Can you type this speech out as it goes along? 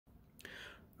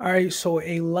All right, so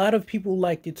a lot of people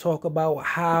like to talk about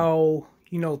how,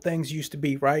 things used to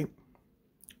be, right?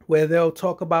 Where they'll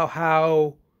talk about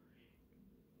how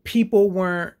people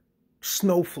weren't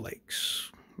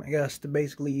snowflakes. I guess to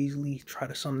basically easily try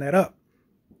to sum that up.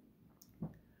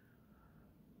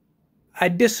 I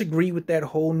disagree with that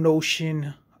whole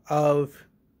notion of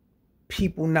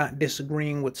people not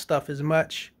disagreeing with stuff as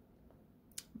much,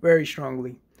 very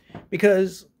strongly.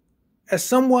 Because as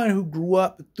someone who grew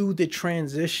up through the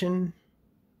transition,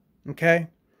 okay,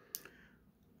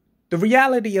 the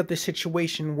reality of the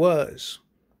situation was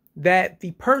that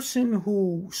the person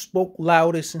who spoke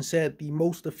loudest and said the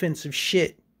most offensive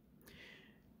shit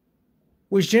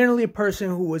was generally a person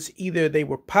who was either they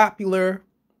were popular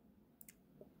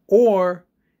or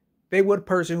they were the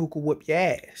person who could whip your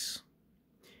ass.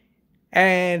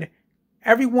 And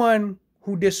everyone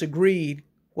who disagreed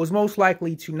was most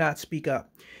likely to not speak up.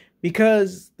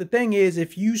 Because the thing is,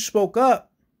 if you spoke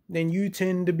up, then you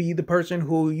tend to be the person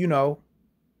who,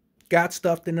 got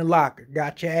stuffed in the locker,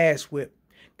 got your ass whipped,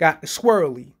 got the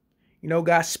squirrely,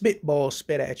 got spitballs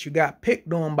spit at you, got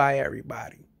picked on by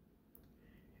everybody.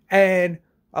 And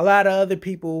a lot of other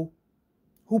people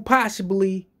who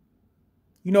possibly,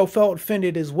 felt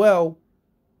offended as well,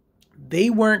 they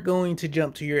weren't going to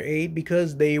jump to your aid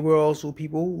because they were also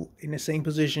people in the same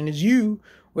position as you,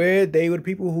 where they were the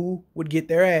people who would get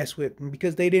their ass whipped. And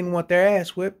because they didn't want their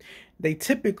ass whipped, they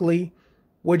typically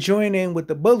would join in with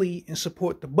the bully and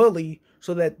support the bully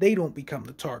so that they don't become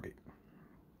the target.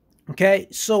 Okay,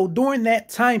 so during that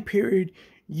time period,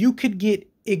 you could get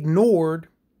ignored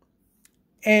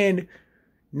and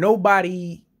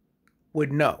nobody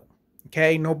would know.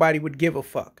 Okay, nobody would give a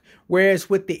fuck. Whereas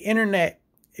with the internet,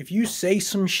 if you say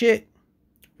some shit,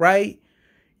 right,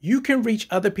 you can reach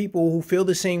other people who feel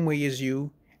the same way as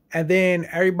you, and then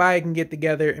everybody can get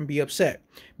together and be upset.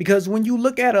 Because when you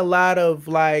look at a lot of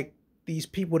like these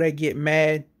people that get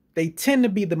mad, they tend to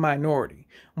be the minority,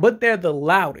 but they're the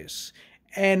loudest.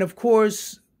 And of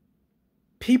course,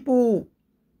 people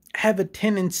have a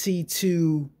tendency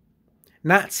to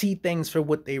not see things for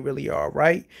what they really are,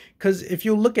 right? Because if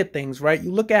you look at things, right,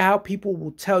 you look at how people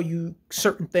will tell you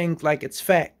certain things like it's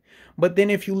fact. But then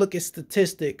if you look at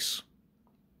statistics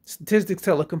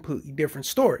tell a completely different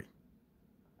story.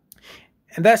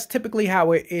 And that's typically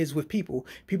how it is with people.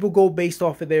 People go based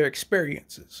off of their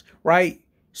experiences, right?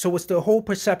 So it's the whole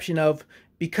perception of,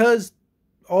 because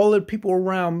all the people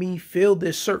around me feel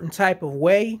this certain type of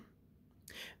way,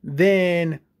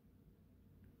 then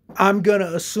I'm going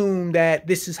to assume that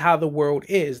this is how the world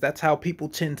is. That's how people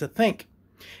tend to think.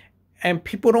 And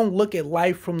people don't look at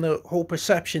life from the whole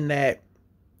perception that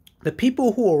the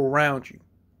people who are around you,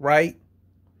 right?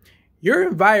 Your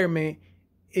environment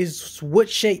is what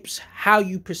shapes how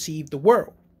you perceive the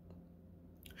world.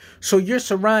 So you're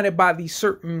surrounded by these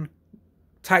certain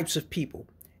types of people,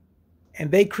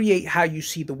 and they create how you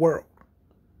see the world.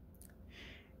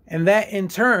 And that in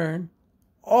turn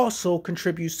also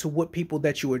contributes to what people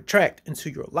that you attract into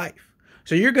your life.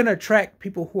 So you're going to attract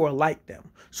people who are like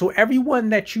them. So everyone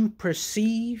that you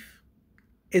perceive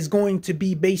is going to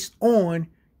be based on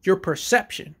your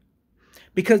perception.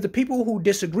 Because the people who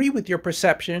disagree with your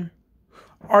perception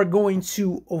are going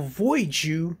to avoid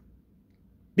you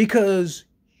because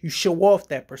you show off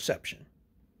that perception.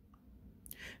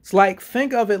 It's like,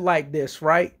 think of it like this,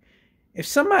 right? If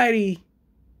somebody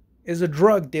is a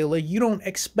drug dealer, you don't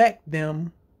expect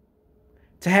them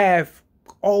to have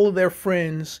all of their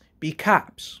friends be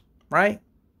cops, right?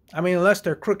 I mean, unless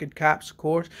they're crooked cops, of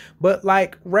course, but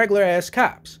like regular ass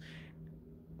cops.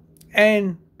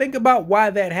 And think about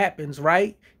why that happens,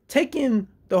 right? Taking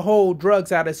the whole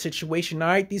drugs out of the situation, all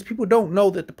right? These people don't know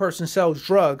that the person sells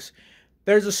drugs.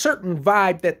 There's a certain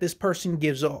vibe that this person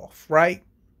gives off, right?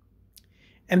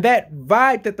 And that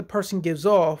vibe that the person gives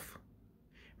off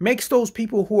makes those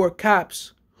people who are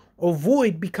cops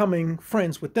avoid becoming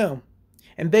friends with them.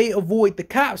 And they avoid the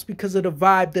cops because of the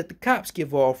vibe that the cops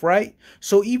give off, right?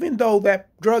 So even though that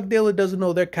drug dealer doesn't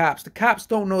know they're cops, the cops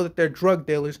don't know that they're drug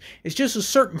dealers. It's just a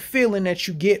certain feeling that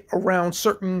you get around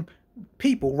certain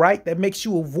people, right? That makes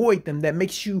you avoid them, that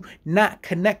makes you not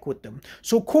connect with them.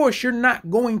 So of course, you're not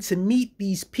going to meet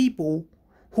these people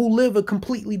who live a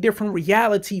completely different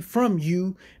reality from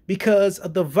you because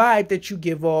of the vibe that you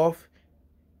give off.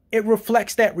 It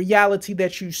reflects that reality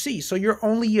that you see. So you're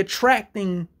only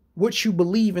attracting what you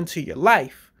believe into your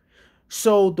life.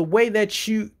 So the way that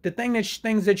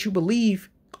things that you believe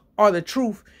are the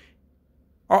truth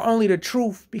are only the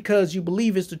truth because you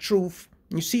believe it's the truth.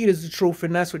 You see it as the truth,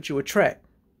 and that's what you attract.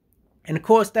 And of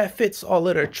course, that fits all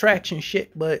of the attraction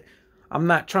shit, but I'm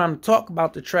not trying to talk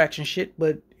about the attraction shit,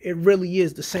 but it really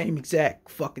is the same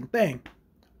exact fucking thing.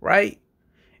 right?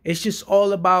 It's just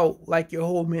all about like your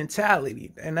whole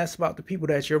mentality, and that's about the people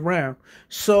that you're around.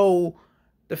 So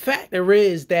the fact there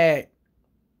is that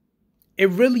it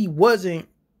really wasn't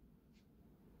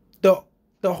the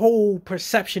the whole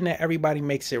perception that everybody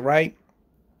makes it, right?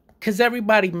 Because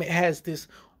everybody has this,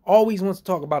 always wants to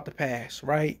talk about the past,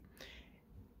 right?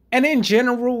 And in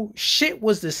general, shit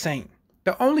was the same.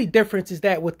 The only difference is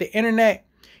that with the internet,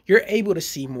 you're able to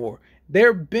see more.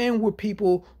 There been with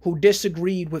people who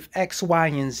disagreed with X, Y,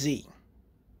 and Z,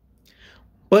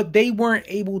 but they weren't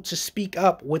able to speak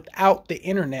up without the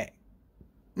internet.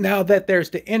 Now that there's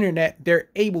the internet, they're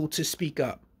able to speak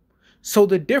up. So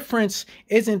the difference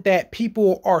isn't that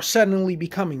people are suddenly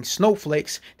becoming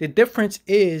snowflakes. The difference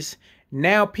is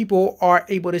now people are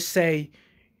able to say,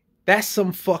 that's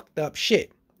some fucked up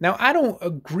shit. Now, I don't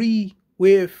agree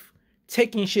with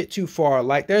taking shit too far.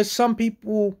 Like, there's some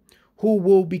people who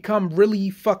will become really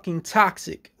fucking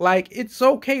toxic. Like, it's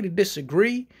okay to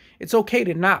disagree. It's okay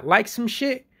to not like some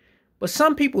shit. But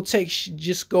some people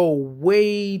just go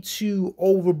way too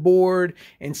overboard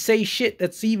and say shit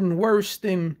that's even worse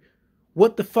than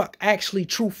what the fuck actually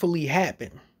truthfully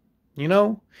happened, you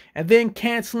know? And then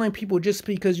canceling people just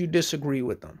because you disagree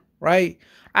with them, right?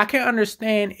 I can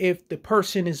understand if the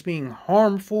person is being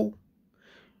harmful,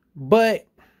 but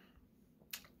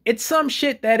it's some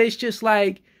shit that is just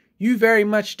like you very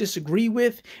much disagree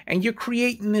with, and you're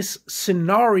creating this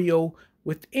scenario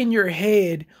within your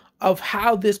head of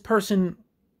how this person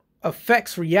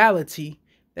affects reality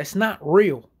that's not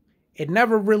real. It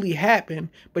never really happened,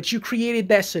 but you created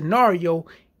that scenario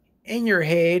in your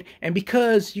head, and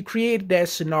because you created that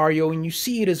scenario and you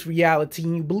see it as reality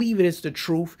and you believe it is the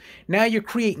truth, now you're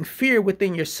creating fear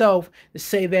within yourself to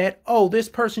say that, oh, this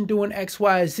person doing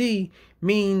XYZ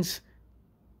means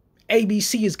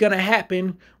ABC is going to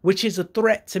happen, which is a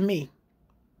threat to me.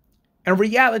 And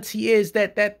reality is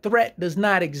that that threat does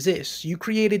not exist. You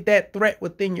created that threat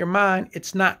within your mind.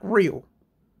 It's not real,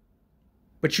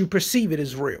 but you perceive it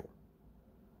as real.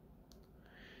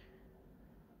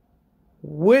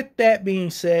 With that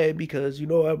being said, because, you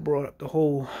know, I brought up the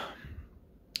whole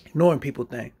ignoring people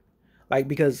thing. Like,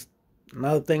 because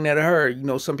another thing that I heard, you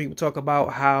know, some people talk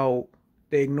about how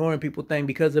they ignoring people thing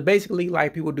because they're basically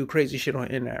like people do crazy shit on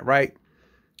the internet, right?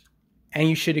 And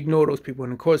you should ignore those people.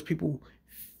 And of course, people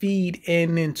feed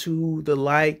into the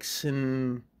likes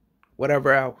and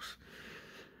whatever else.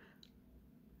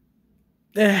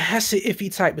 That's an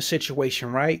iffy type of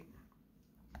situation, right?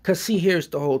 Because see, here's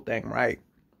the whole thing, right?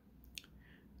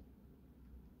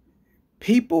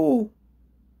 People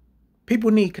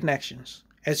need connections.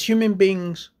 As human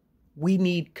beings, we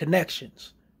need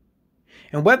connections.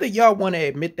 And whether y'all want to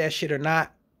admit that shit or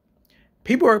not,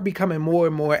 people are becoming more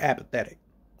and more apathetic,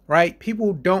 right?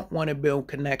 People don't want to build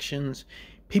connections.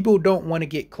 People don't want to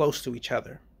get close to each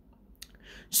other.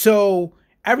 So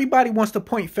everybody wants to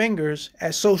point fingers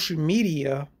at social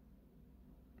media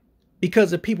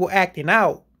because of people acting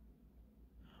out.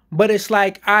 But it's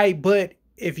like, but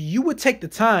if you would take the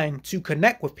time to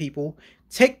connect with people,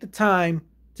 take the time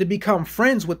to become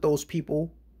friends with those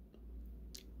people,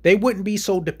 they wouldn't be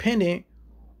so dependent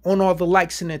on all the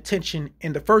likes and attention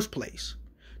in the first place.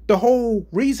 The whole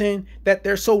reason that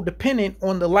they're so dependent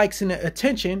on the likes and the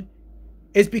attention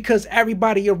is because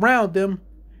everybody around them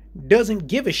doesn't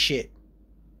give a shit.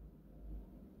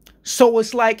 So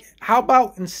it's like, how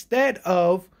about instead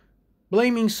of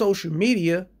blaming social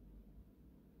media,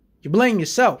 you blame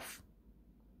yourself?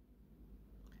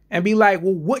 And be like,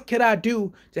 well, what could I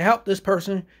do to help this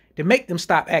person to make them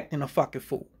stop acting a fucking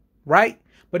fool, right?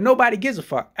 But nobody gives a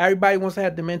fuck. Everybody wants to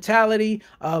have the mentality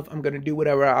of, I'm going to do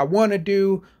whatever I want to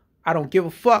do. I don't give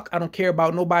a fuck. I don't care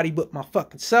about nobody but my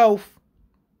fucking self.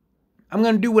 I'm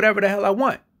going to do whatever the hell I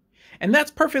want. And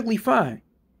that's perfectly fine.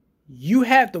 You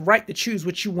have the right to choose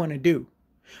what you want to do.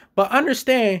 But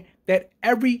understand that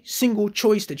every single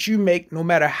choice that you make, no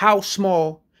matter how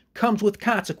small, comes with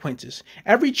consequences.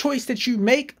 Every choice that you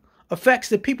make affects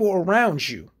the people around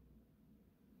you.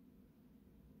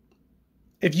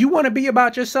 If you want to be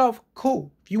about yourself,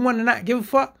 cool. If you want to not give a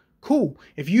fuck, cool.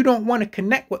 If you don't want to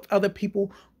connect with other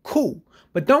people, cool.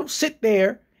 But don't sit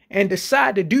there and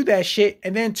decide to do that shit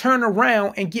and then turn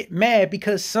around and get mad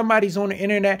because somebody's on the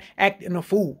internet acting a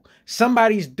fool.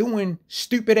 Somebody's doing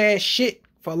stupid ass shit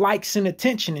for likes and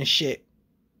attention and shit.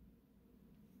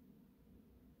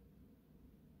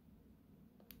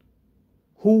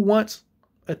 Who wants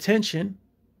attention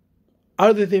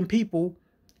other than people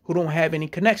who don't have any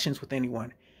connections with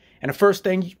anyone? And the first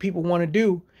thing people want to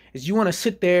do is you want to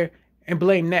sit there and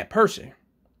blame that person.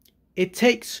 It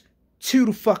takes two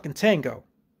to fucking tango.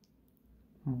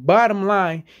 Bottom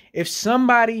line, if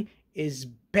somebody is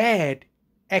bad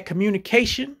at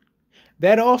communication,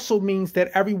 that also means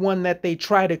that everyone that they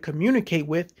try to communicate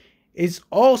with is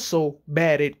also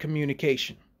bad at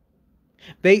communication.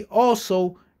 They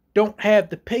also don't have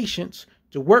the patience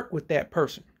to work with that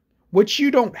person, which you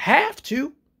don't have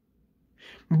to.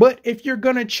 But if you're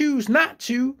going to choose not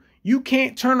to, you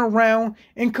can't turn around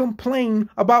and complain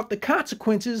about the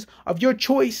consequences of your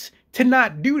choice to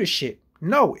not do the shit.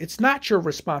 No, it's not your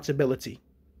responsibility.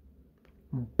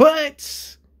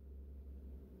 But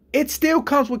it still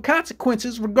comes with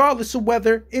consequences regardless of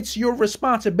whether it's your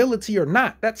responsibility or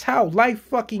not. That's how life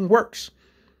fucking works.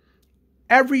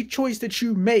 Every choice that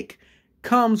you make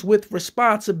comes with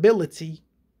responsibility.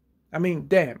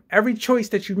 Every choice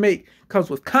that you make comes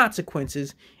with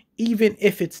consequences, even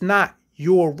if it's not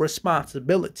your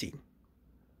responsibility.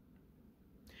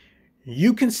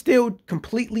 You can still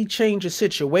completely change a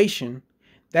situation.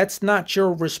 That's not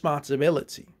your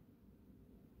responsibility.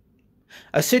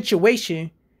 A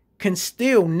situation can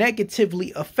still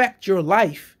negatively affect your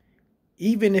life,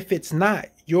 even if it's not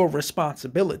your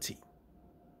responsibility.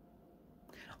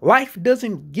 Life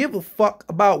doesn't give a fuck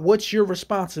about what's your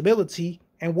responsibility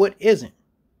and what isn't.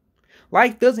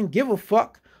 Life doesn't give a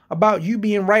fuck about you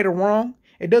being right or wrong.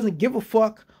 It doesn't give a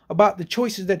fuck about the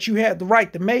choices that you have the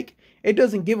right to make. It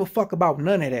doesn't give a fuck about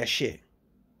none of that shit.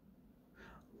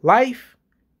 Life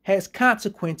has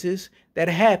consequences that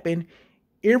happen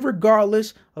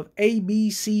irregardless of A,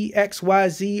 B, C, X, Y,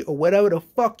 Z, or whatever the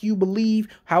fuck you believe,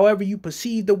 however you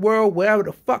perceive the world, whatever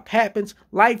the fuck happens.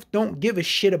 Life don't give a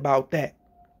shit about that.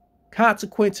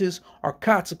 Consequences are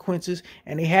consequences,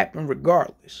 and they happen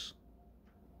regardless.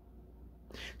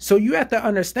 So you have to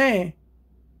understand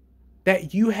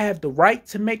that you have the right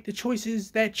to make the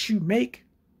choices that you make.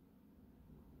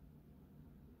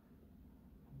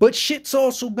 But shit's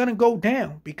also gonna go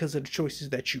down because of the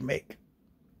choices that you make.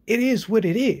 It is what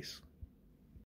it is.